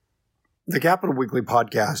The Capital Weekly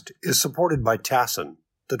podcast is supported by TASIN,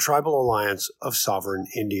 the Tribal Alliance of Sovereign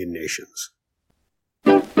Indian Nations.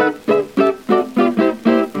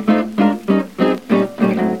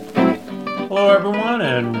 Hello, everyone,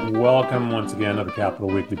 and welcome once again to the Capital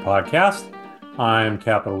Weekly podcast. I'm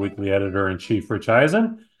Capital Weekly Editor-in-Chief Rich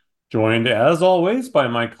Eisen, joined as always by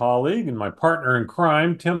my colleague and my partner in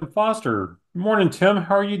crime, Tim Foster. Good morning, Tim.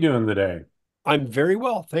 How are you doing today? I'm very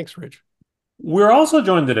well. Thanks, Rich. We're also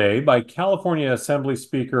joined today by California Assembly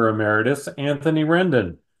Speaker Emeritus Anthony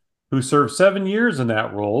Rendon, who served 7 years in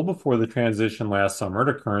that role before the transition last summer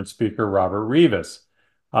to current Speaker Robert Rivas.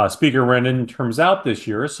 Speaker Rendon terms out this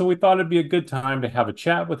year, so we thought it'd be a good time to have a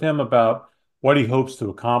chat with him about what he hopes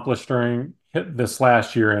to accomplish during this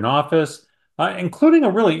last year in office, including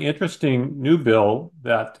a really interesting new bill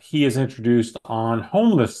that he has introduced on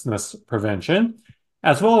homelessness prevention,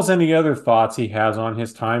 as well as any other thoughts he has on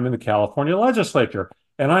his time in the California legislature.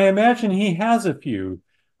 And I imagine he has a few.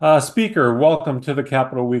 Speaker, welcome to the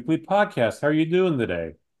Capital Weekly podcast. How are you doing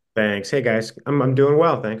today? Thanks. Hey, guys. I'm doing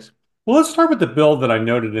well, thanks. Well, let's start with the bill that I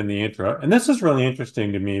noted in the intro. And this is really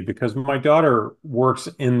interesting to me because my daughter works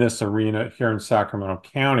in this arena here in Sacramento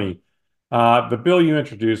County. The bill you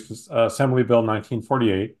introduced is Assembly Bill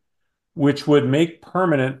 1948, which would make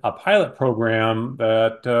permanent a pilot program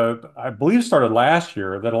that I believe started last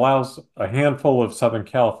year that allows a handful of Southern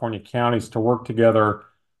California counties to work together,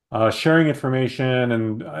 sharing information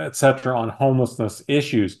and et cetera on homelessness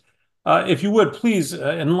issues. If you would, please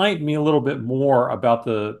enlighten me a little bit more about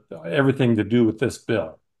everything to do with this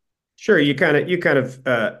bill. Sure, you kind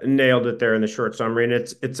of nailed it there in the short summary, and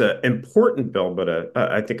it's an important bill, but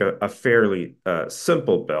I think a fairly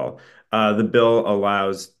simple bill. The bill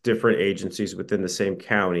allows different agencies within the same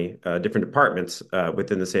county, different departments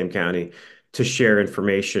within the same county, to share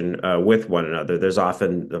information with one another. There's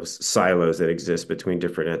often those silos that exist between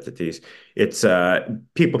different entities. It's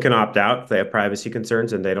people can opt out if they have privacy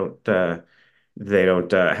concerns, and they don't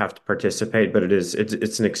have to participate, but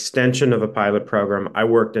it's an extension of a pilot program. I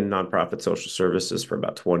worked in nonprofit social services for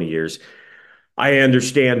about 20 years. I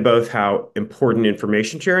understand both how important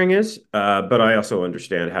information sharing is, but I also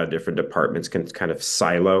understand how different departments can kind of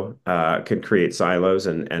can create silos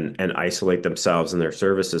and isolate themselves and their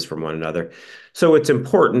services from one another. So it's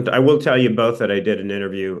important. I will tell you both that I did an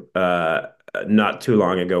interview not too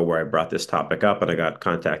long ago where I brought this topic up, and I got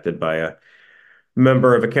contacted by a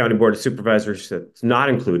member of a county board of supervisors that's not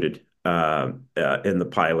included in the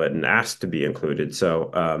pilot and asked to be included.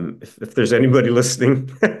 So if there's anybody listening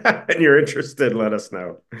and you're interested, let us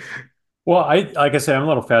know. Well, like I say, I'm a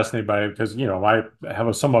little fascinated by it because, I have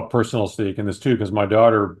a somewhat personal stake in this too, because my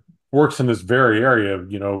daughter works in this very area of,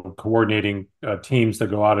 coordinating teams that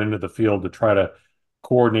go out into the field to try to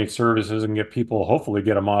coordinate services and hopefully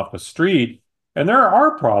get them off the street. And there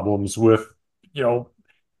are problems with,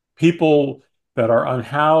 people that are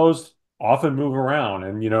unhoused often move around.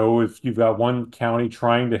 And, if you've got one county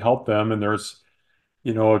trying to help them and there's,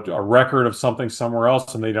 a record of something somewhere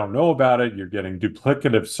else and they don't know about it, you're getting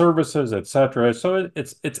duplicative services, et cetera. So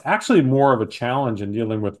it's actually more of a challenge in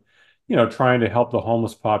dealing with, trying to help the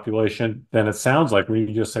homeless population than it sounds like when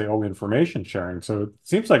you just say, information sharing. So it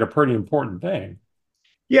seems like a pretty important thing.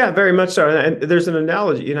 Yeah, very much so. And there's an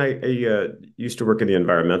analogy. I used to work in the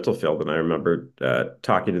environmental field, and I remember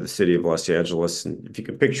talking to the city of Los Angeles. And if you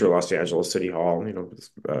can picture Los Angeles City Hall, this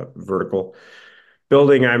vertical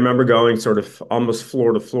building, I remember going sort of almost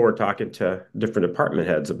floor to floor, talking to different department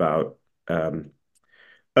heads about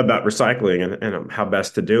recycling and how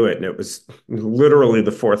best to do it. And it was literally the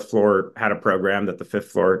fourth floor had a program that the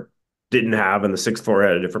fifth floor didn't have, and the sixth floor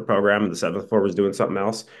had a different program, and the seventh floor was doing something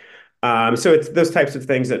else. So it's those types of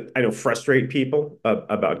things that I know frustrate people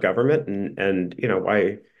about government, and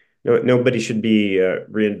why nobody should be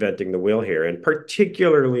reinventing the wheel here. And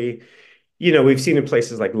particularly, we've seen in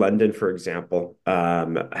places like London, for example,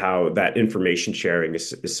 how that information sharing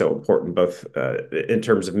is so important, both in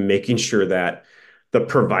terms of making sure that the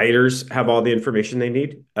providers have all the information they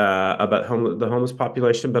need about the homeless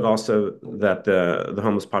population, but also that the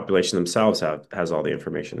homeless population themselves has all the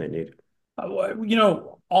information they need.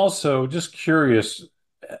 Also, just curious,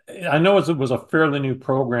 I know it was a fairly new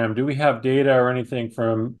program. Do we have data or anything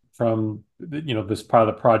from this part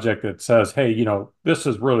of the project that says, hey, this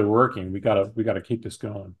is really working. We gotta keep this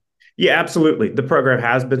going? Yeah, absolutely. The program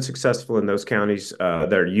has been successful in those counties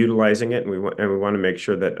that are utilizing it, and we want to make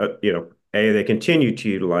sure that they continue to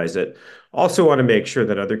utilize it. Also want to make sure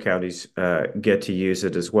that other counties get to use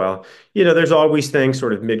it as well. There's always things,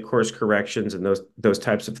 sort of mid-course corrections and those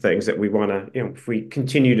types of things that we want to, if we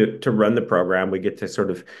continue to run the program, we get to sort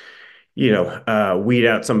of, weed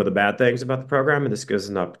out some of the bad things about the program, and this gives us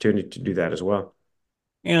an opportunity to do that as well.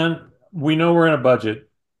 And we know we're in a budget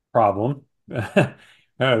problem, to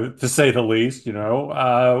say the least,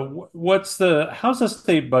 how's the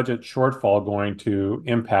state budget shortfall going to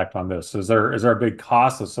impact on this? Is there a big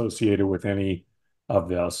cost associated with any of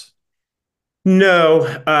this? No,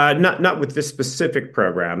 not with this specific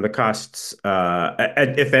program. The costs,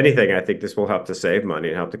 if anything, I think this will help to save money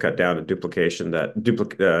and help to cut down on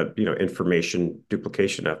information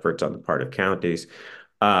duplication efforts on the part of counties.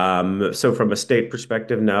 So from a state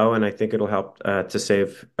perspective, no, and I think it'll help to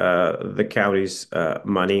save the counties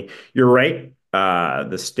money. You're right.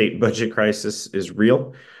 The state budget crisis is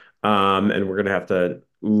real, and we're going to have to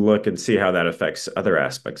look and see how that affects other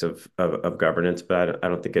aspects of governance, but I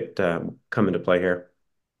don't think it come into play here.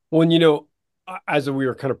 Well, as we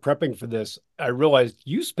were kind of prepping for this, I realized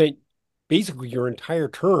you spent basically your entire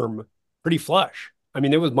term pretty flush. I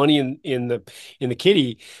mean, there was money in the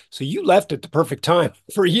kitty, so you left at the perfect time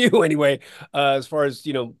for you anyway. As far as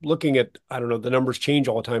looking at, I don't know, the numbers change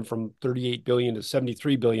all the time from 38 billion to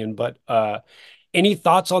 73 billion. But any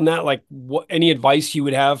thoughts on that? Like, any advice you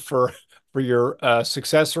would have for your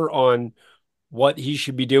successor on what he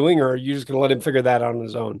should be doing, or are you just going to let him figure that out on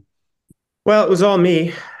his own? Well, it was all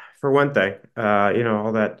me, for one thing.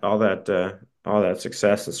 All that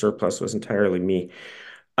success and surplus was entirely me.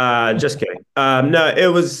 Just kidding. No, it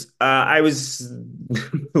was I was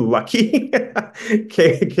lucky.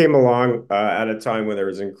 Came along at a time when there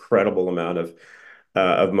was an incredible amount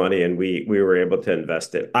of money, and we were able to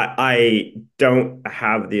invest it. I don't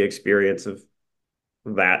have the experience of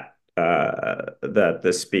that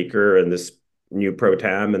the speaker and this new pro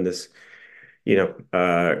tem and this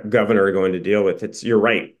governor are going to deal with. You're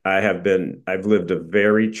right. I've lived a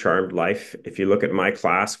very charmed life. If you look at my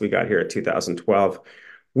class, we got here in 2012.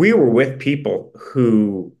 We were with people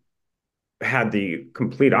who had the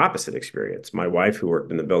complete opposite experience. My wife, who worked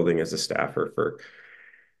in the building as a staffer for,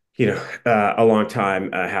 a long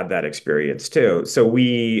time, had that experience too. So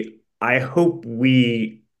I hope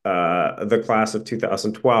the class of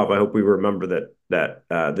 2012, I hope we remember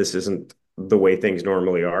that this isn't the way things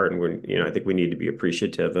normally are, and I think we need to be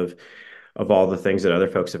appreciative of all the things that other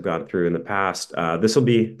folks have gone through in the past. This will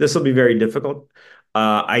be very difficult.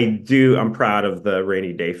 I'm proud of the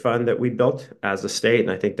rainy day fund that we built as a state, and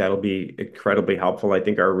I think that'll be incredibly helpful. I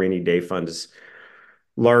think our rainy day fund is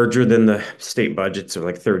larger than the state budgets of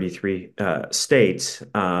like 33 states.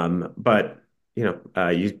 But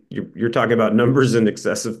you're talking about numbers in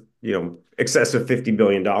excess of $50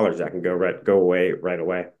 billion that can go away right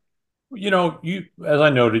away. As I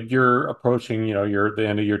noted, you're approaching, you're at the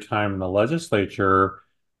end of your time in the legislature,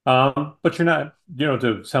 but you're not,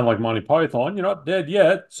 to sound like Monty Python, you're not dead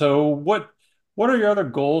yet. So what are your other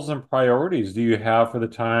goals and priorities do you have for the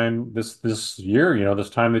time this year, this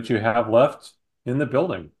time that you have left in the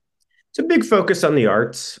building? It's a big focus on the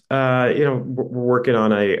arts. We're working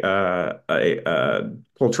on a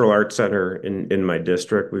cultural arts center in my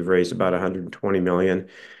district. We've raised about 120 million,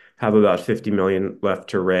 have about 50 million left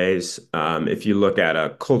to raise. If you look at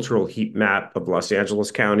a cultural heat map of Los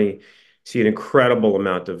Angeles County, see an incredible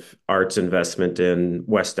amount of arts investment in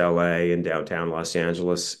West LA and downtown Los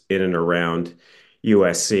Angeles, in and around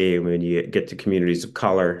USC. When you get to communities of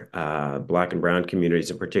color, Black and brown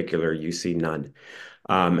communities in particular, you see none.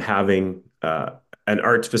 Having an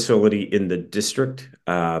arts facility in the district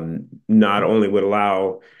not only would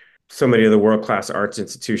allow so many of the world-class arts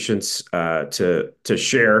institutions to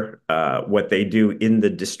share what they do in the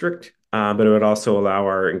district, but it would also allow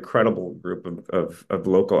our incredible group of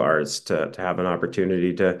local artists to have an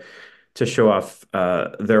opportunity to show off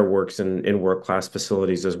their works in world-class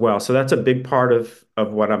facilities as well. So that's a big part of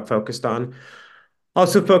what I'm focused on.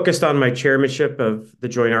 Also focused on my chairmanship of the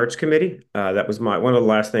Joint Arts Committee. That was one of the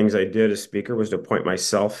last things I did as speaker, was to appoint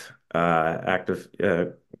myself, active,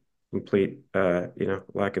 complete,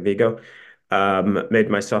 lack of ego. Made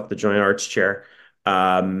myself the Joint Arts Chair.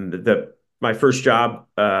 My first job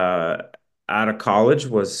out of college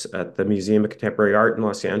was at the Museum of Contemporary Art in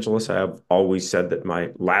Los Angeles. I have always said that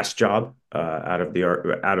my last job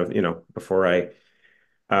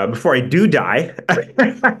before I do die,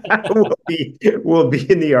 will be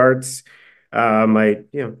in the arts. My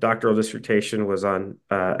doctoral dissertation was on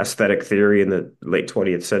aesthetic theory in the late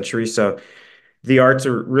 20th century. So the arts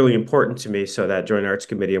are really important to me. So that Joint Arts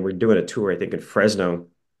Committee, and we're doing a tour, I think, in Fresno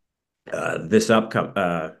this upcoming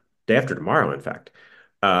day after tomorrow, in fact.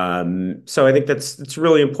 So I think it's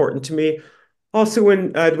really important to me. Also,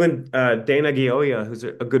 when Dana Gioia, who's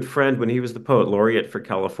a good friend, when he was the poet laureate for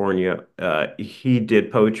California, he did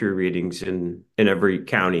poetry readings in every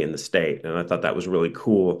county in the state, and I thought that was really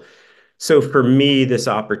cool So for me, this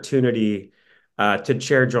opportunity to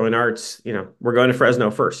chair joint arts, we're going to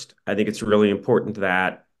Fresno first. I think it's really important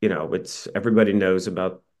that, it's everybody knows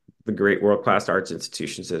about the great world-class arts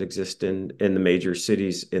institutions that exist in the major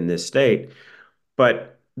cities in this state.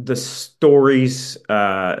 But the stories,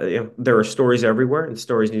 there are stories everywhere, and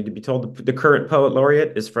stories need to be told. The current poet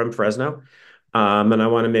laureate is from Fresno. And I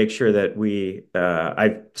want to make sure that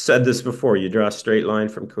I've said this before, you draw a straight line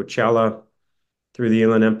from Coachella through the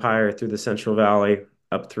Inland Empire, through the Central Valley,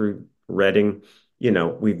 up through Redding.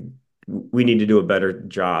 We need to do a better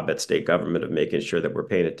job at state government of making sure that we're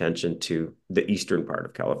paying attention to the eastern part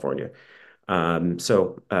of California.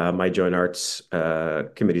 So my Joint Arts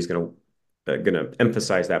Committee is going to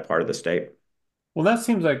emphasize that part of the state. Well, that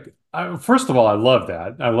seems like, first of all, I love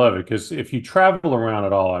that. I love it because if you travel around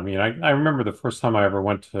at all, I mean, I remember the first time I ever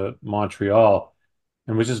went to Montreal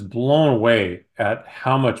and was just blown away at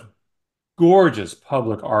how much gorgeous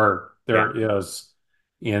public art Yeah. there is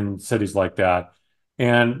in cities like that.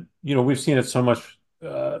 And, we've seen it so much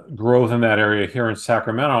growth in that area here in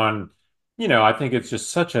Sacramento. And, I think it's just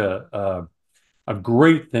such a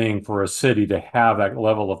great thing for a city to have that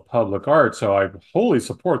level of public art. So I wholly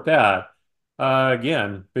support that.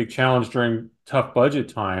 Again, big challenge during tough budget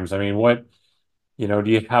times. I mean, do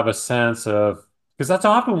you have a sense of, because that's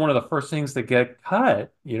often one of the first things that get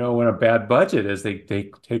cut, in a bad budget is they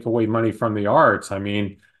take away money from the arts. I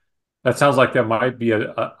mean, that sounds like that might be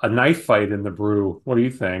a knife fight in the brew. What do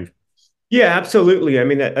you think? Yeah, absolutely. I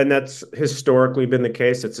mean, and that's historically been the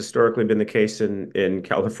case. It's historically been the case in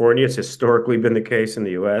California. It's historically been the case in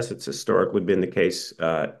the US. It's historically been the case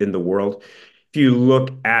in the world. If you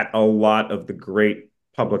look at a lot of the great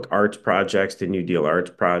public arts projects, the New Deal Arts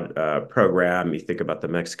program, you think about the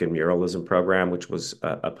Mexican Muralism program, which was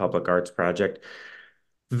a public arts project.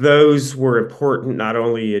 Those were important not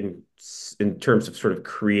only in terms of sort of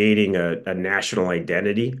creating a national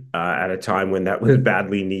identity at a time when that was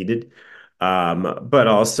badly needed, but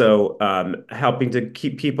also helping to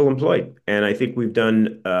keep people employed. And I think we've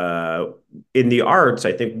done in the arts,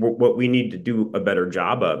 I think what we need to do a better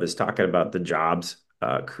job of is talking about the jobs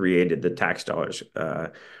created, the tax dollars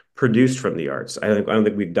produced from the arts. I don't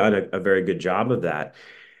think we've done a very good job of that.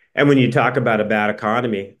 And when you talk about a bad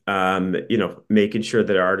economy, making sure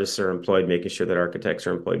that artists are employed, making sure that architects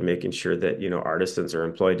are employed, making sure that, artisans are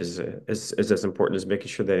employed is as important as making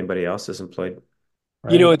sure that anybody else is employed.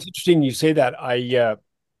 Right. It's interesting you say that.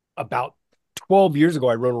 About 12 years ago,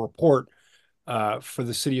 I wrote a report for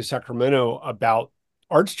the city of Sacramento about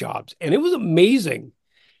arts jobs, and it was amazing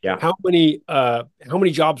Yeah. how many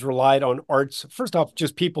jobs relied on arts. First off,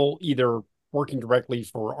 just people either working directly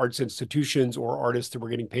for arts institutions or artists that were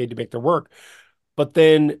getting paid to make their work. But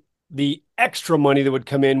then the extra money that would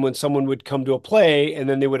come in when someone would come to a play, and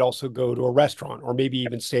then they would also go to a restaurant or maybe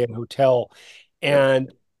even stay in a hotel. Yep.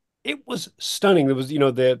 And it was stunning. There was,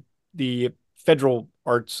 the federal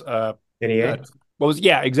arts NEA.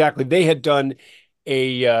 yeah, exactly. They had done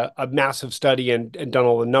a massive study and done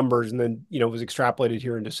all the numbers, and then was extrapolated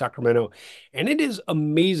here into Sacramento, and it is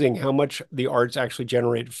amazing how much the arts actually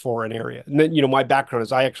generate for an area. And then my background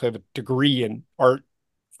is I actually have a degree in art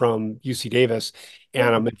from UC Davis,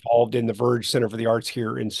 and I'm involved in the Verge Center for the Arts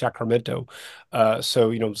here in Sacramento.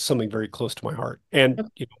 So something very close to my heart, and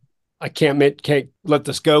I can't let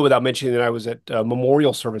this go without mentioning that I was at a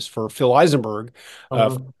memorial service for Phil Eisenberg,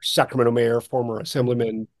 Sacramento mayor, former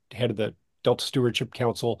assemblyman, head of the Delta Stewardship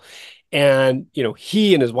Council. And,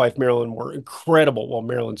 he and his wife, Marilyn, were incredible. Well,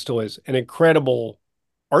 Marilyn still is an incredible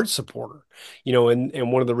art supporter,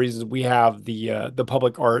 and one of the reasons we have the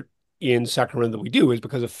public art in Sacramento that we do is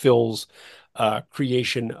because of Phil's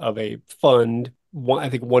creation of a fund. I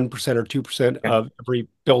think 1% or 2% Yeah. of every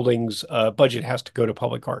building's budget has to go to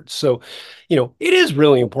public arts. So, it is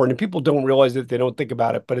really important. People don't realize it, they don't think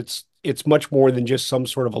about it, but it's much more than just some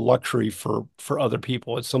sort of a luxury for other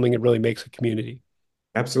people. It's something that really makes a community.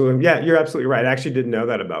 Absolutely. Yeah, you're absolutely right. I actually didn't know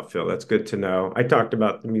that about Phil. That's good to know. I talked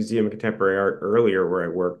about the Museum of Contemporary Art earlier where I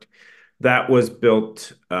worked. That was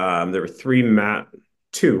built, there were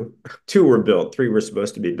two, two were built, three were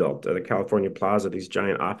supposed to be built at the California Plaza, these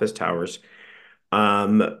giant office towers.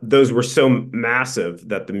 Those were so massive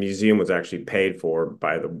that the museum was actually paid for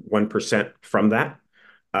by the 1% from that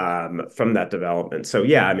development. So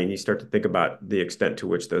yeah, I mean, you start to think about the extent to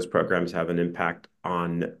which those programs have an impact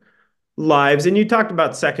on lives. And you talked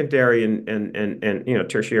about secondary and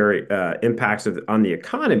tertiary impacts on the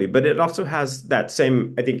economy, but it also has that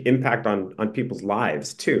same, I think, impact on people's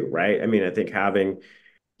lives too, right? I mean, I think I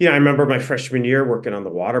remember my freshman year working on the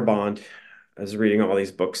water bond. I was reading all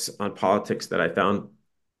these books on politics that I found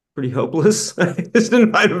pretty hopeless. I just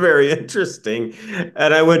didn't find it very interesting.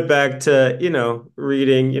 And I went back to,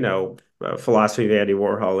 reading, philosophy of Andy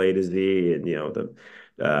Warhol A to Z and,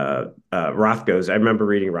 Rothko's. I remember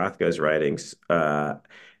reading Rothko's writings.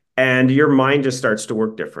 And your mind just starts to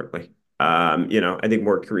work differently. I think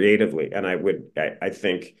more creatively. And I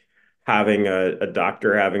think having a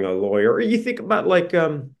doctor, having a lawyer, or you think about like,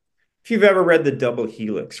 if you've ever read the double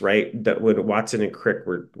helix, right? That when Watson and Crick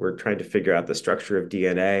were trying to figure out the structure of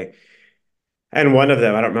DNA. And one of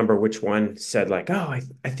them, I don't remember which one, said like, "Oh,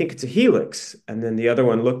 I think it's a helix." And then the other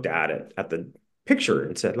one looked at it, at the picture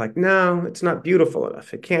and said like, "No, it's not beautiful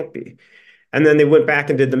enough. It can't be." And then they went back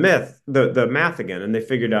and did the math again, and they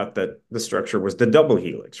figured out that the structure was the double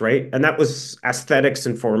helix, right? And that was aesthetics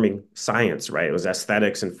informing science, right? It was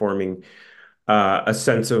aesthetics informing a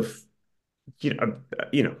sense of,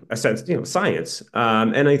 a sense, science.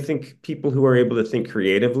 And I think people who are able to think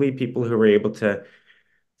creatively, people who are able to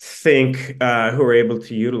think, who are able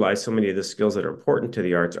to utilize so many of the skills that are important to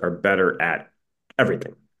the arts are better at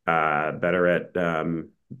everything, better at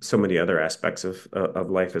so many other aspects of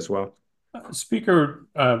life as well. Speaker,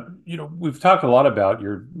 we've talked a lot about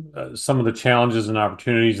your some of the challenges and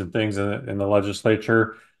opportunities and things in the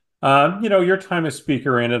legislature. Your time as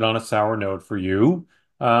speaker ended on a sour note for you.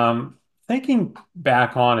 Thinking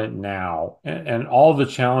back on it now and all the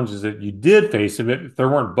challenges that you did face, if there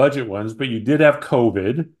weren't budget ones, but you did have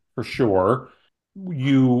COVID for sure.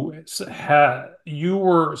 You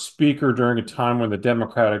were speaker during a time when the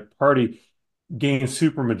Democratic Party gained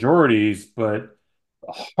super majorities, but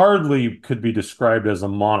hardly could be described as a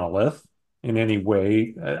monolith in any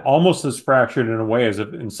way, almost as fractured in a way as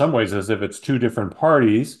if, in some ways, as if it's two different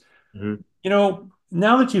parties. Mhm.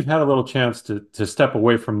 Now that you've had a little chance to step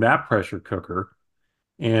away from that pressure cooker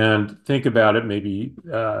and think about it maybe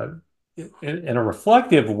in a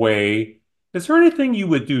reflective way, is there anything you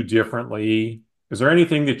would do differently? Is there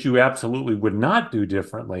anything that you absolutely would not do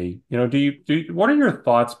differently? What are your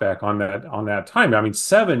thoughts back on that time? I mean,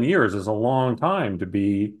 7 years is a long time to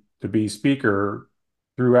be speaker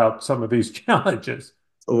throughout some of these challenges.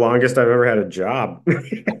 The longest I've ever had a job.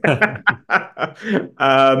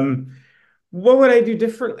 Um, what would I do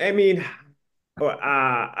differently? I mean,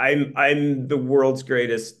 I'm the world's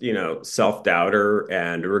greatest, self-doubter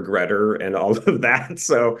and regretter and all of that.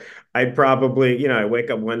 So I'd probably, I wake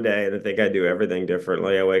up one day and I think I do everything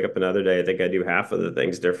differently. I wake up another day, I think I do half of the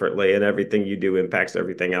things differently, and everything you do impacts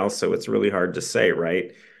everything else. So it's really hard to say,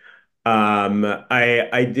 right?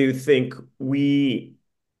 I do think we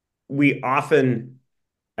often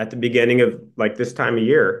at the beginning of like this time of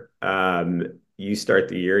year, you start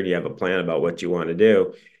the year and you have a plan about what you want to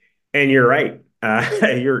do. And you're right.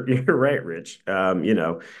 You're right, Rich.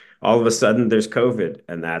 All of a sudden there's COVID,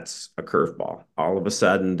 and that's a curveball. All of a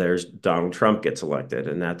sudden there's Donald Trump gets elected,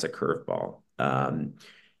 and that's a curveball.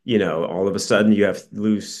 All of a sudden you have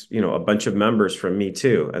lose, a bunch of members from Me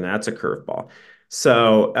Too, and that's a curveball.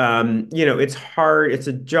 So, it's hard. It's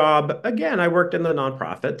a job. Again, I worked in the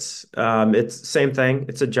nonprofits. It's same thing.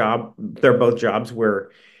 It's a job. They're both jobs where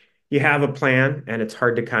you have a plan, and it's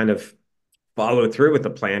hard to kind of follow through with the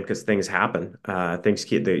plan because things happen. Things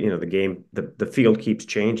keep the game, the field keeps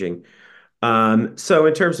changing. So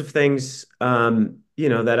in terms of things,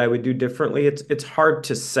 that I would do differently, it's hard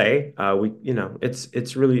to say.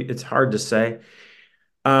 It's hard to say.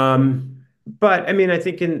 But I mean, I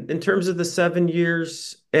think in terms of the 7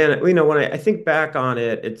 years, and when I think back on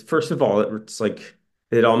it, it's first of all, it's like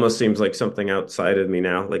it almost seems like something outside of me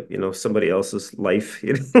now, like somebody else's life.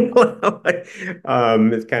 It's kind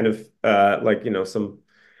of like some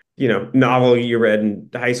novel you read in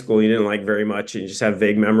high school you didn't like very much and you just have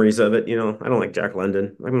vague memories of it. I don't like Jack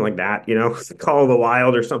London. I'm like that, Call of the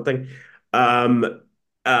Wild or something. Um,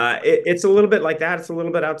 it's a little bit like that. It's a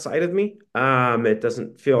little bit outside of me. It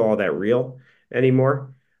doesn't feel all that real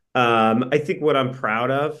anymore. I think what I'm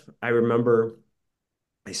proud of, I remember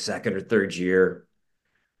my second or third year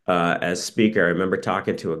as speaker. I remember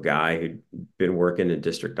talking to a guy who'd been working in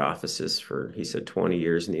district offices for, he said, 20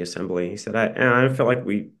 years in the assembly. He said, I don't feel like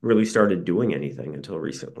we really started doing anything until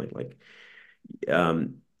recently. Like,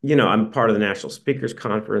 I'm part of the National Speakers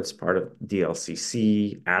Conference, part of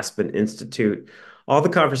DLCC, Aspen Institute. All the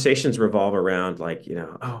conversations revolve around like,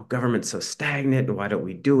 oh, government's so stagnant, and why don't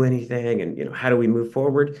we do anything? And, how do we move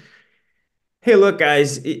forward? Hey, look,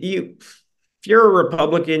 guys, if you're a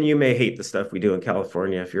Republican, you may hate the stuff we do in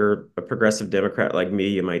California. If you're a progressive Democrat like me,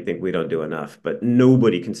 you might think we don't do enough, but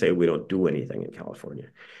nobody can say we don't do anything in California.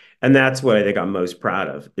 And that's what I think I'm most proud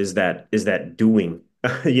of is that doing,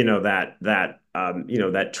 that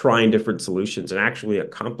trying different solutions and actually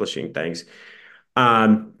accomplishing things.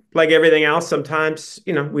 like everything else, sometimes,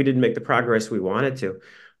 we didn't make the progress we wanted to.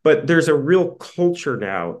 But there's a real culture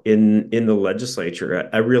now in the legislature,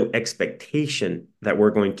 a real expectation that we're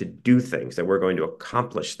going to do things, that we're going to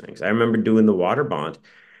accomplish things. I remember doing the water bond,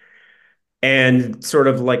 and sort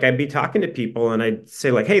of like I'd be talking to people and I'd say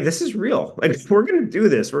like, hey, this is real. Like we're going to do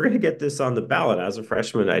this. We're going to get this on the ballot. As a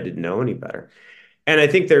freshman, I didn't know any better. And I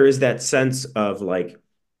think there is that sense of like,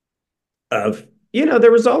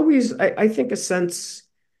 there was always, I think, a sense,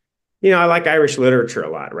 I like Irish literature a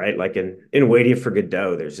lot, right? Like in Waiting for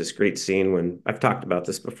Godot, there's this great scene when I've talked about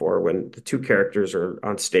this before, when the two characters are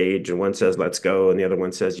on stage and one says, let's go, and the other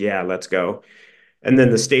one says, yeah, let's go. And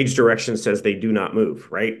then the stage direction says they do not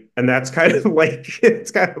move, right? And that's kind of like,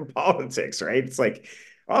 it's kind of politics, right? It's like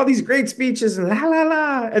all these great speeches and la la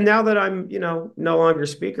la. And now that I'm, no longer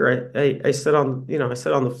speaker, I sit on, I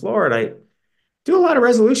sit on the floor and I do a lot of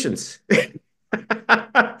resolutions.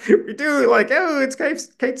 We do like, oh, it's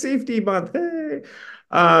kite safety month. Hey.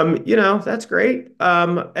 That's great.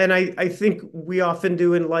 And I think we often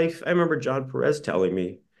do in life. I remember John Perez telling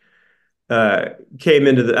me, uh, came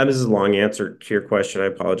into this is a long answer to your question. I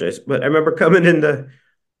apologize. But I remember coming into,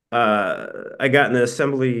 I got in the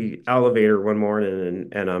assembly elevator one morning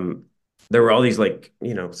and there were all these like,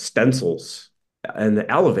 stencils in the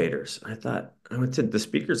elevators. I went to the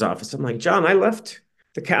speaker's office. I'm like, John, I left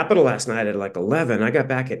the Capitol last night at like 11. I got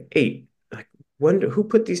back at 8. Like, who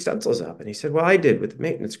put these stencils up? And he said, well, I did with the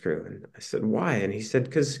maintenance crew. And I said, why? And he said,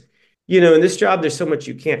 because, in this job, there's so much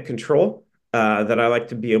you can't control, that I like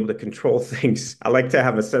to be able to control things. I like to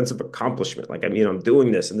have a sense of accomplishment. Like, I'm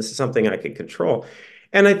doing this and this is something I can control.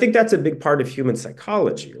 And I think that's a big part of human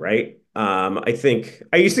psychology, right? I think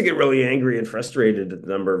I used to get really angry and frustrated at the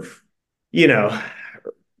number of, you know,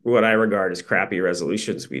 what I regard as crappy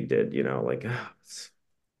resolutions we did, like, it's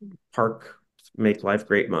park make life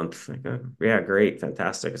great month. Like, yeah, great,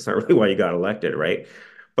 fantastic. It's not really why you got elected, right?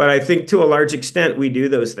 But I think to a large extent we do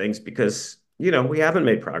those things because, we haven't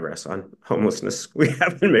made progress on homelessness. We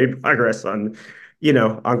haven't made progress on,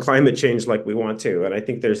 on climate change like we want to. And I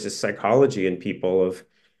think there's this psychology in people of,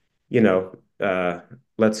 you know, uh,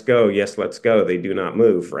 let's go. Yes, let's go. They do not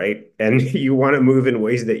move, right? And you want to move in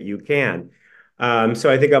ways that you can.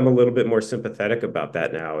 So I think I'm a little bit more sympathetic about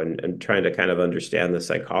that now and trying to kind of understand the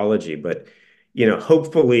psychology. But,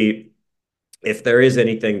 hopefully, if there is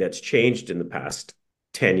anything that's changed in the past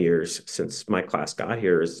 10 years since my class got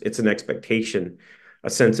here, it's an expectation, a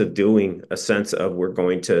sense of doing, a sense of we're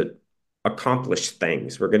going to accomplish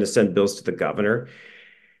things. We're going to send bills to the governor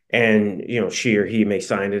and, she or he may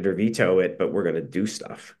sign it or veto it, but we're going to do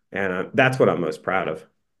stuff. And that's what I'm most proud of.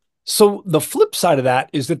 So the flip side of that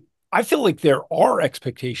is that I feel like there are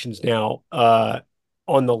expectations now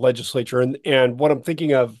on the legislature, and what I'm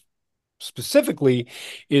thinking of specifically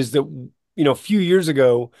is that a few years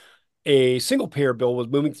ago a single payer bill was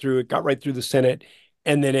moving through. It got right through the Senate,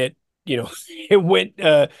 and then it went.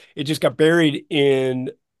 It just got buried in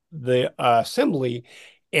the assembly,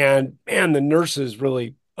 and man, the nurses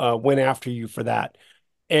really went after you for that.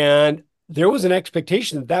 And there was an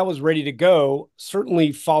expectation that that was ready to go.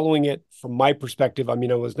 Certainly, following it from my perspective, I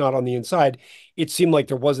mean, I was not on the inside. It seemed like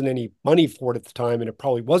there wasn't any money for it at the time, and it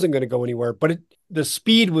probably wasn't going to go anywhere. But the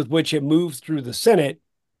speed with which it moved through the Senate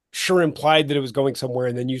sure implied that it was going somewhere,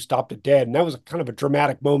 and then you stopped it dead. And that was kind of a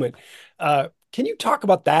dramatic moment. Can you talk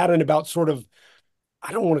about that and about sort of,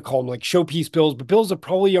 I don't want to call them like showpiece bills, but bills that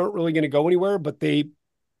probably aren't really going to go anywhere, but they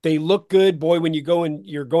look good. Boy, when you go and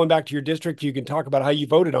you're going back to your district, you can talk about how you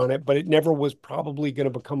voted on it, but it never was probably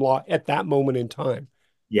going to become law at that moment in time.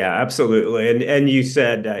 Yeah, absolutely. And you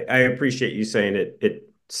said, I appreciate you saying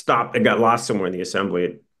it stopped, it got lost somewhere in the assembly.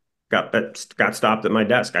 It got stopped at my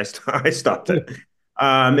desk. I stopped it.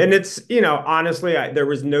 And it's, honestly, there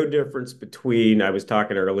was no difference between, I was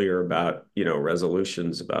talking earlier about,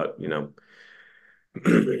 resolutions about,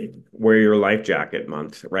 wear your life jacket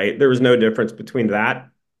month, right? There was no difference between that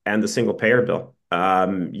and the single payer bill.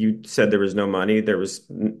 You said there was no money. There was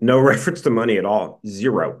no reference to money at all.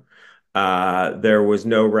 Zero. There was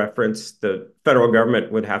no reference. The federal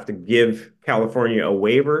government would have to give California a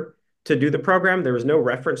waiver to do the program. There was no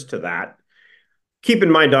reference to that. Keep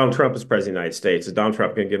in mind, Donald Trump is president of the United States. Is Donald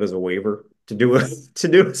Trump going to give us a waiver to do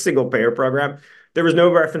a single payer program? There was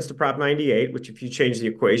no reference to Prop 98, which if you change the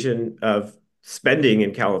equation of spending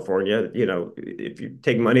in California, if you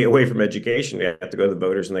take money away from education, they have to go to the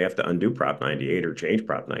voters and they have to undo Prop 98 or change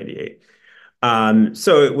Prop 98.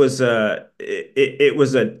 So it was a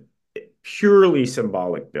purely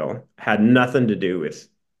symbolic bill, had nothing to do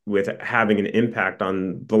with having an impact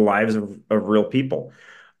on the lives of real people.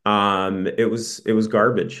 It was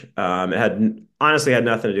garbage. It had honestly had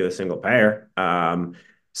nothing to do with single payer.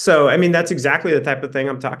 So, I mean, that's exactly the type of thing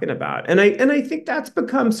I'm talking about. And I think that's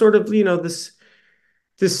become sort of,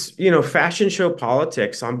 this fashion show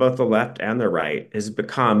politics on both the left and the right has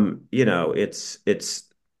become, I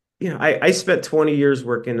spent 20 years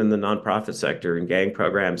working in the nonprofit sector in gang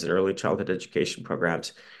programs and early childhood education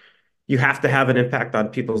programs. You have to have an impact on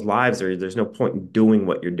people's lives, or there's no point in doing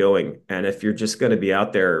what you're doing. And if you're just going to be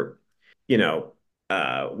out there, you know,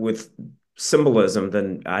 with symbolism,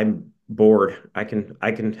 then I'm bored. I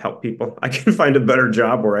can help people. I can find a better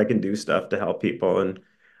job where I can do stuff to help people, and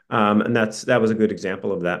that was a good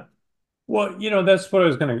example of that. Well, that's what I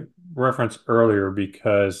was going to reference earlier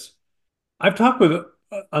because I've talked with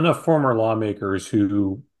enough former lawmakers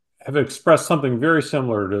who have expressed something very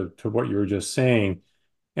similar to what you were just saying.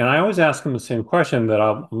 And I always ask them the same question that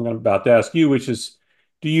I'm about to ask you, which is,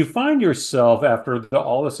 do you find yourself after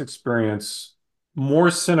all this experience more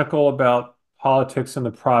cynical about politics in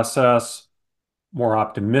the process, more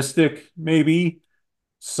optimistic, maybe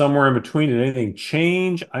somewhere in between? Did anything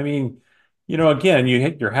change? I mean, again,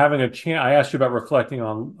 you're having a chance. I asked you about reflecting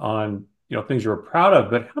on things you were proud of,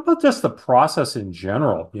 but how about just the process in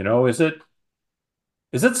general?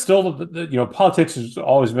 Is it still politics has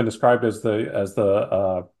always been described as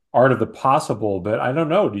the art of the possible, but I don't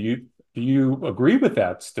know. Do you agree with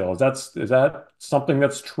that still? Is that something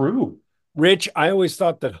that's true? Rich, I always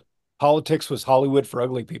thought that politics was Hollywood for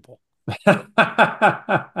ugly people.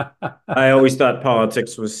 I always thought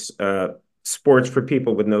politics was sports for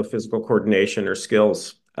people with no physical coordination or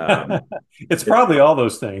skills. It's It's probably all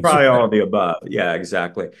those things. probably all of the above. Yeah,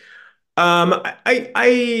 exactly. I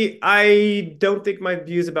don't think my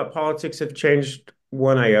views about politics have changed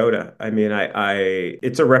one iota. I mean,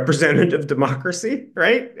 it's a representative democracy,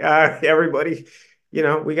 right? Everybody,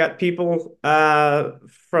 we got people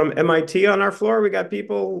from MIT on our floor. We got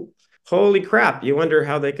people, holy crap, you wonder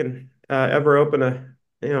how they can ever open a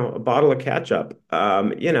bottle of ketchup.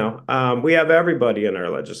 We have everybody in our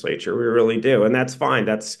legislature. We really do, and that's fine.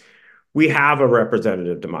 We have a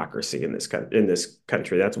representative democracy in this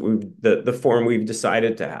country. That's what the form we've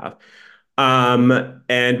decided to have.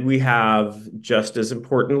 And we have, just as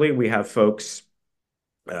importantly, we have folks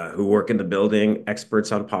who work in the building,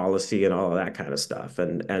 experts on policy and all of that kind of stuff.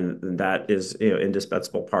 And that is,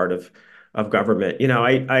 indispensable part of government.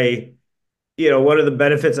 One of the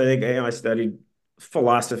benefits, I think, I studied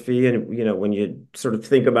philosophy, and when you sort of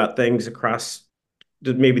think about things across,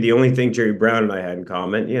 maybe the only thing Jerry Brown and I had in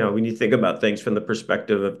common, when you think about things from the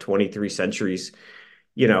perspective of 23 centuries,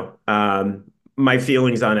 my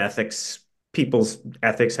feelings on ethics, people's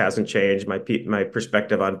ethics hasn't changed. My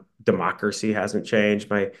perspective on democracy hasn't changed.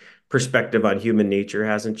 My perspective on human nature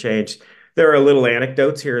hasn't changed. There are little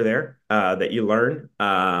anecdotes here or there that you learn,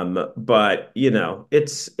 but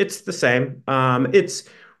it's the same. It's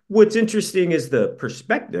What's interesting is the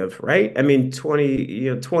perspective, right? I mean,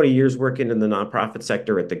 20 years working in the nonprofit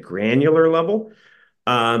sector at the granular level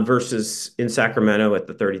versus in Sacramento at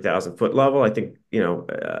the 30,000-foot level. I think,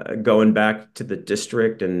 going back to the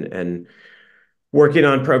district and working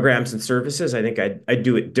on programs and services, I think I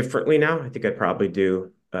do it differently now. I think I probably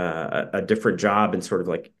do a different job and sort of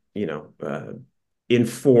like,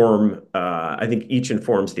 inform. I think each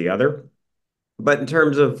informs the other. But in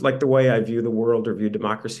terms of like the way I view the world or view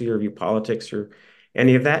democracy or view politics or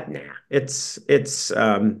any of that, nah. It's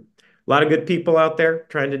a lot of good people out there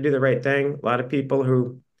trying to do the right thing. A lot of people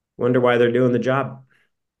who wonder why they're doing the job.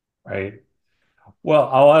 Right. Well,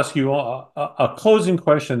 I'll ask you a closing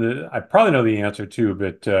question that I probably know the answer to,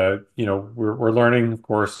 but we're learning, of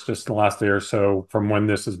course, just in the last day or so from when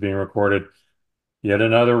this is being recorded. Yet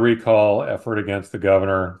another recall effort against the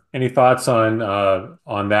governor. Any thoughts on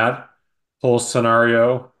that whole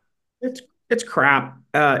scenario? It's crap.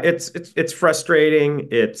 It's frustrating.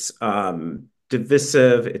 It's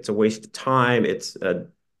divisive. It's a waste of time. It's a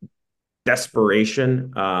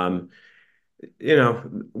desperation. You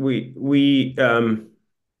know, we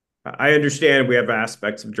I understand we have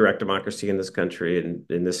aspects of direct democracy in this country and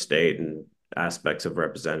in this state and aspects of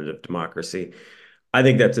representative democracy. I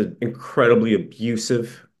think that's an incredibly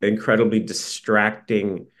abusive, incredibly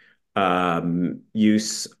distracting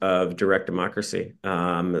use of direct democracy.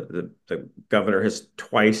 The governor has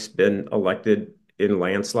twice been elected in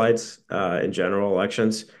landslides in general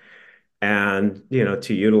elections, and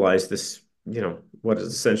to utilize this, what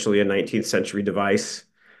is essentially a 19th century device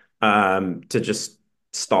to just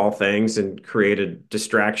stall things and create a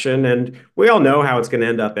distraction. And we all know how it's going to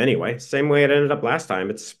end up anyway. Same way it ended up last time.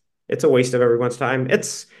 It's a waste of everyone's time.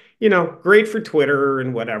 It's great for Twitter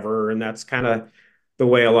and whatever, and that's kind of the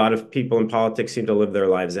way a lot of people in politics seem to live their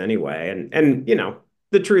lives anyway. And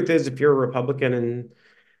the truth is, if you're a Republican and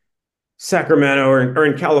Sacramento or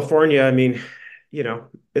in California, I mean,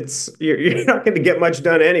 it's you're not going to get much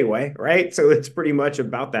done anyway, right? So it's pretty much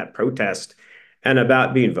about that protest and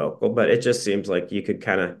about being vocal. But it just seems like you could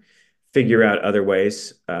kind of figure out other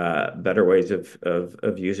ways, better ways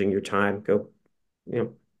of using your time. Go,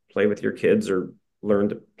 play with your kids or learn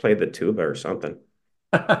to play the tuba or something.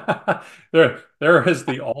 There is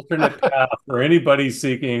the alternate path for anybody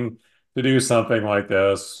seeking to do something like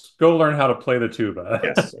this. Go learn how to play the tuba.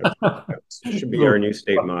 Yes, that should be our new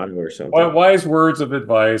state motto or something. Wise words of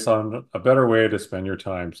advice on a better way to spend your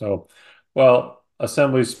time. So, well,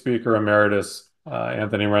 Assembly Speaker Emeritus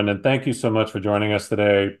Anthony Rendon, thank you so much for joining us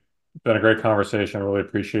today. Been a great conversation. I really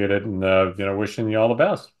appreciate it, and wishing you all the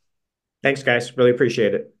best. Thanks, guys. Really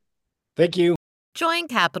appreciate it. Thank you. Join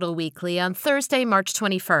Capital Weekly on Thursday, March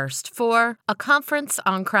 21st for A Conference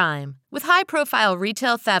on Crime. With high-profile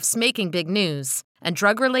retail thefts making big news and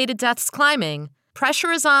drug-related deaths climbing,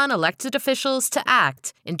 pressure is on elected officials to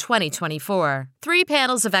act in 2024. 3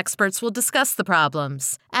 panels of experts will discuss the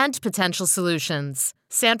problems and potential solutions.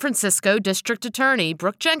 San Francisco District Attorney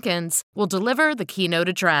Brooke Jenkins will deliver the keynote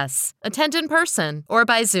address. Attend in person or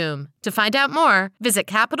by Zoom. To find out more, visit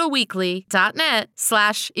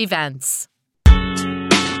capitalweekly.net/events.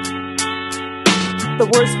 The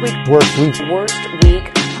worst week. Worst week. Worst week.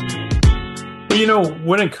 Well,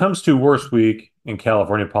 when it comes to worst week in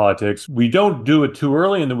California politics, we don't do it too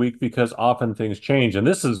early in the week because often things change. And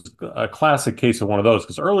this is a classic case of one of those,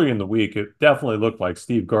 because early in the week, it definitely looked like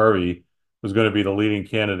Steve Garvey was going to be the leading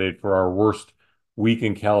candidate for our worst week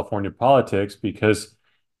in California politics, because,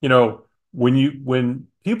 when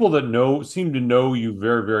people that seem to know you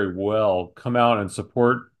very, very well come out and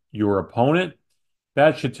support your opponent,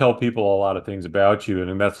 that should tell people a lot of things about you.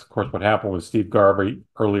 And that's, of course, what happened with Steve Garvey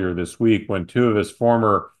earlier this week when 2 of his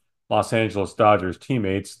former Los Angeles Dodgers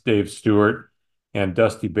teammates, Dave Stewart and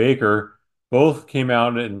Dusty Baker, both came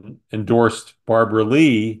out and endorsed Barbara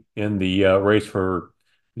Lee in the race for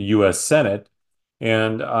the U.S. Senate.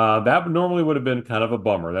 And that normally would have been kind of a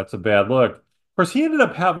bummer. That's a bad look. Of course, he ended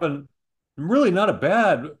up having really not a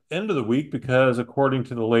bad end of the week because, according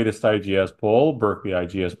to the latest IGS poll, Berkeley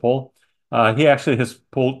IGS poll, he actually has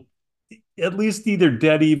pulled at least either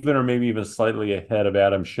dead even or maybe even slightly ahead of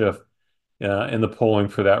Adam Schiff in the polling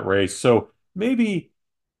for that race. So maybe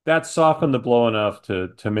that softened the blow enough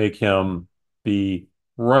to make him the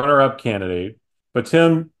runner-up candidate. But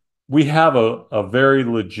Tim, we have a very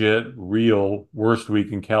legit, real worst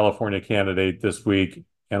week in California candidate this week,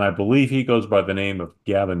 and I believe he goes by the name of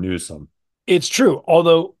Gavin Newsom. It's true.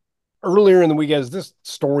 Although earlier in the week, as this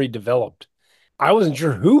story developed, I wasn't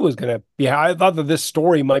sure who was going to be. I thought that this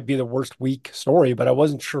story might be the worst week story, but I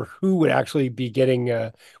wasn't sure who would actually be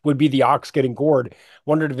would be the ox getting gored.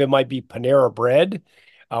 Wondered if it might be Panera Bread.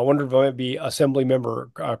 I wondered if it might be Assembly Member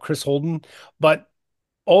Chris Holden. But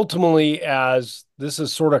ultimately, as this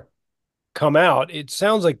has sort of come out, it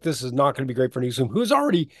sounds like this is not going to be great for Newsom, who's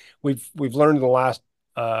already, we've learned in the last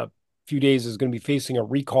few days, is going to be facing a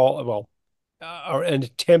recall. Well, or an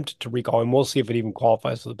attempt to recall, and we'll see if it even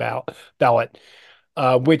qualifies for the ballot,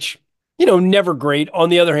 which, never great. On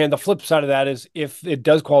the other hand, the flip side of that is if it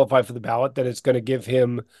does qualify for the ballot, then it's going to give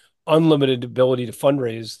him unlimited ability to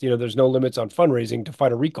fundraise. There's no limits on fundraising to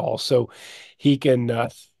fight a recall. So he can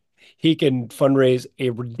fundraise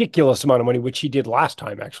a ridiculous amount of money, which he did last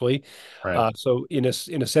time, actually. Right. So in a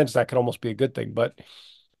sense, that could almost be a good thing. But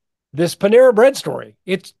this Panera Bread story,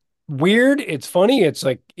 it's weird. It's funny. It's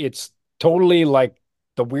totally like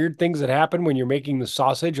the weird things that happen when you're making the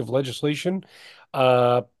sausage of legislation.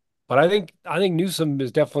 But I think Newsom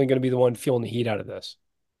is definitely going to be the one feeling the heat out of this.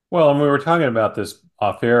 Well, and we were talking about this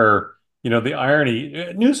off air, the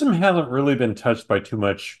irony, Newsom hasn't really been touched by too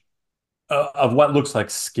much of what looks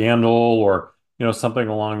like scandal or, something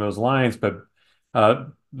along those lines. But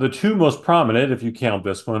the 2 most prominent, if you count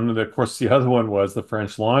this one, and of course, the other one was the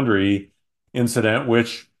French Laundry incident,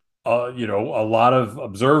 which, a lot of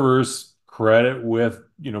observers credit with,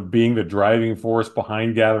 being the driving force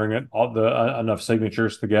behind gathering enough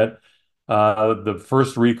signatures to get the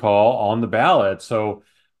first recall on the ballot. So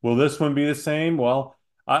will this one be the same? Well,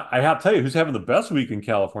 I have to tell you who's having the best week in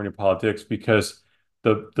California politics, because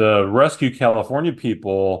the Rescue California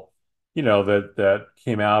people, that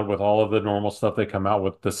came out with all of the normal stuff they come out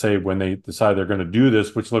with to say when they decide they're going to do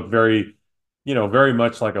this, which looked very, very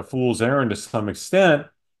much like a fool's errand to some extent.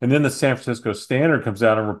 And then the San Francisco Standard comes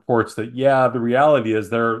out and reports that, yeah, the reality is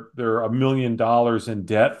they're $1 million in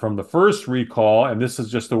debt from the first recall, and this is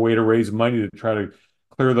just a way to raise money to try to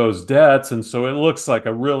clear those debts. And so it looks like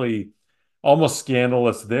a really almost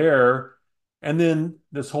scandalous there. And then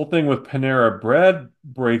this whole thing with Panera Bread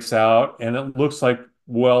breaks out, and it looks like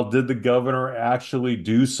well, did the governor actually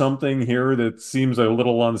do something here that seems a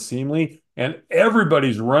little unseemly? And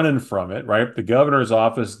everybody's running from it, right? The governor's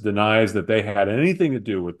office denies that they had anything to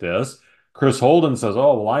do with this. Chris Holden says,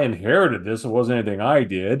 oh, well, I inherited this. It wasn't anything I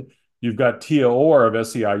did. You've got Tia Orr of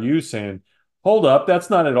SEIU saying, hold up, that's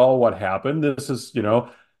not at all what happened. This is,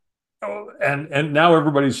 and now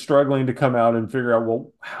everybody's struggling to come out and figure out,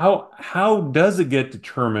 well, how does it get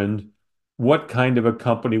determined what kind of a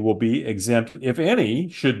company will be exempt, if any,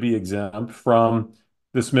 should be exempt from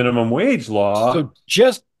this minimum wage law? So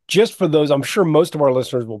just for those, I'm sure most of our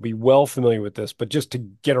listeners will be well familiar with this, but just to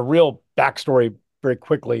get a real backstory very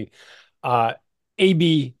quickly,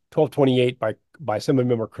 AB 1228 by Assembly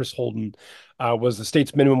Member Chris Holden was the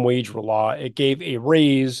state's minimum wage law. It gave a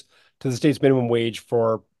raise to the state's minimum wage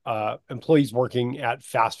for employees working at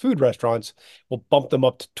fast food restaurants. Will bump them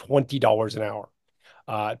up to $20 an hour.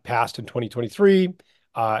 It passed in 2023.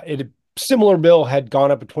 A similar bill had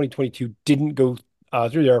gone up in 2022, didn't go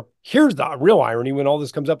through there. Here's the real irony when all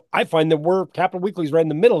this comes up. I find that Capital Weekly's right in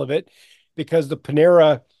the middle of it because the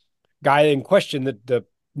Panera guy in question, the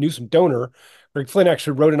Newsom donor, Greg Flynn,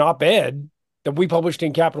 actually wrote an op-ed that we published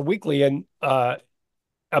in Capital Weekly and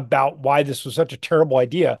about why this was such a terrible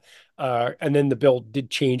idea. And then the bill did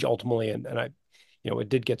change ultimately, and it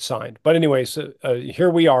did get signed. But anyway, so here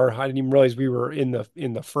we are. I didn't even realize we were in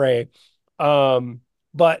the fray.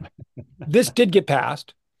 But this did get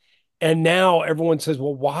passed, and now everyone says,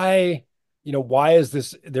 well, why is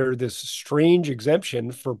this strange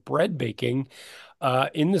exemption for bread baking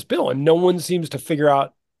in this bill? And no one seems to figure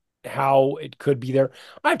out how it could be there.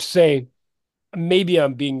 I have to say, maybe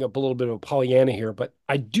I'm being a little bit of a Pollyanna here, but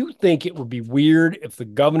I do think it would be weird if the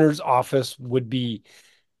governor's office would be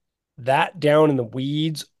that down in the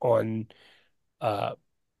weeds on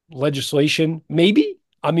legislation. Maybe.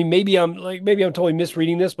 I mean, maybe I'm totally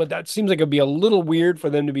misreading this, but that seems like it'd be a little weird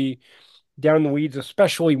for them to be down in the weeds,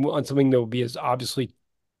 especially on something that would be as obviously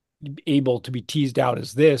able to be teased out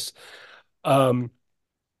as this.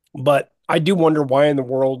 But I do wonder why in the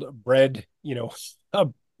world bread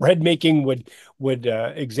making would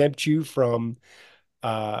exempt you from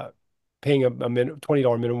paying a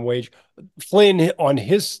 $20 minimum wage. Flynn on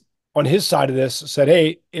his side of this said,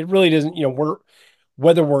 hey, it really doesn't,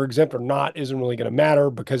 whether we're exempt or not isn't really going to matter,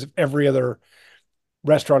 because if every other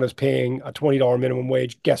restaurant is paying a $20 minimum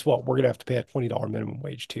wage, guess what? We're going to have to pay a $20 minimum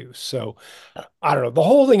wage too. So I don't know. The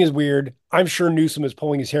whole thing is weird. I'm sure Newsom is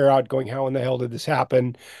pulling his hair out going, how in the hell did this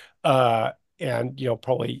happen? And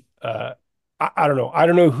probably, I don't know. I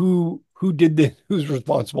don't know who did this, who's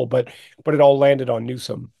responsible, but it all landed on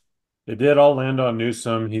Newsom. It did all land on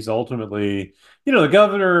Newsom. He's ultimately, the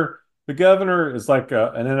governor. The governor is like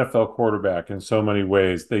an NFL quarterback in so many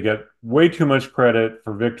ways. They get way too much credit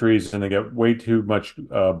for victories, and they get way too much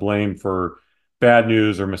blame for bad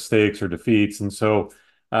news or mistakes or defeats. And so,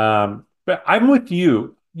 but I'm with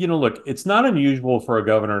you. Look, it's not unusual for a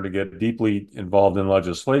governor to get deeply involved in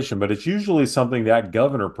legislation, but it's usually something that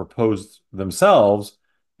governor proposed themselves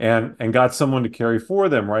and got someone to carry for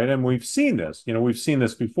them, right? And we've seen this. We've seen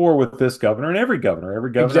this before with this governor and every governor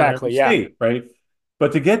Exactly, in every state, right?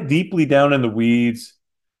 But to get deeply down in the weeds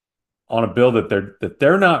on a bill that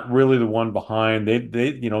they're not really the one behind,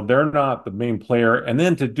 they're not the main player, and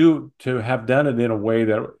then to have done it in a way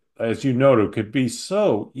that, as you noted, could be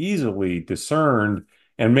so easily discerned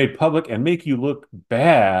and made public and make you look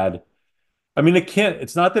bad. I mean,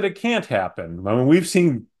 it's not that it can't happen. I mean, we've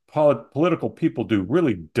seen political people do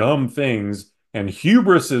really dumb things, and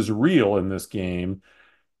hubris is real in this game.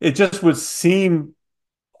 It just would seem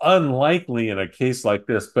unlikely in a case like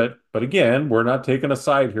this, but again, we're not taking a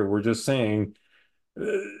side here. We're just saying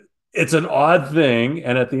it's an odd thing,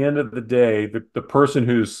 and at the end of the day, the person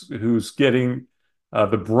who's getting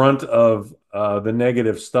the brunt of the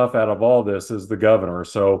negative stuff out of all this is the governor.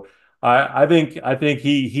 So I think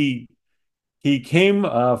he came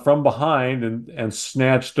from behind and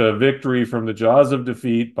snatched a victory from the jaws of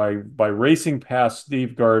defeat by racing past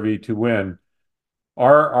Steve Garvey to win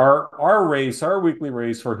our weekly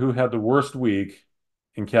race for who had the worst week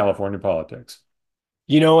in California politics.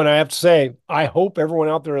 And I have to say, I hope everyone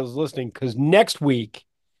out there is listening, because next week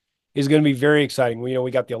is going to be very exciting. We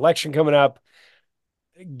got the election coming up.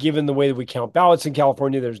 Given the way that we count ballots in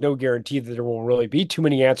California, there's no guarantee that there will really be too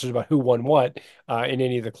many answers about who won what in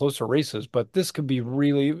any of the closer races. But this could be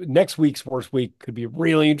next week's worst week could be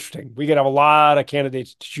really interesting. We could have a lot of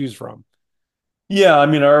candidates to choose from. Yeah, I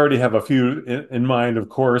mean, I already have a few in mind, of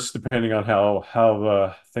course, depending on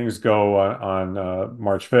how things go on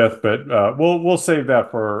March 5th. But we'll save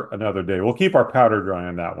that for another day. We'll keep our powder dry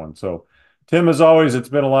on that one. So, Tim, as always, it's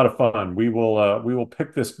been a lot of fun. We will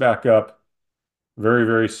pick this back up very,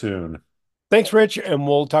 very soon. Thanks, Rich, and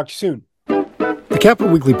we'll talk to you soon. The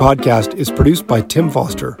Capital Weekly podcast is produced by Tim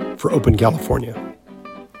Foster for Open California.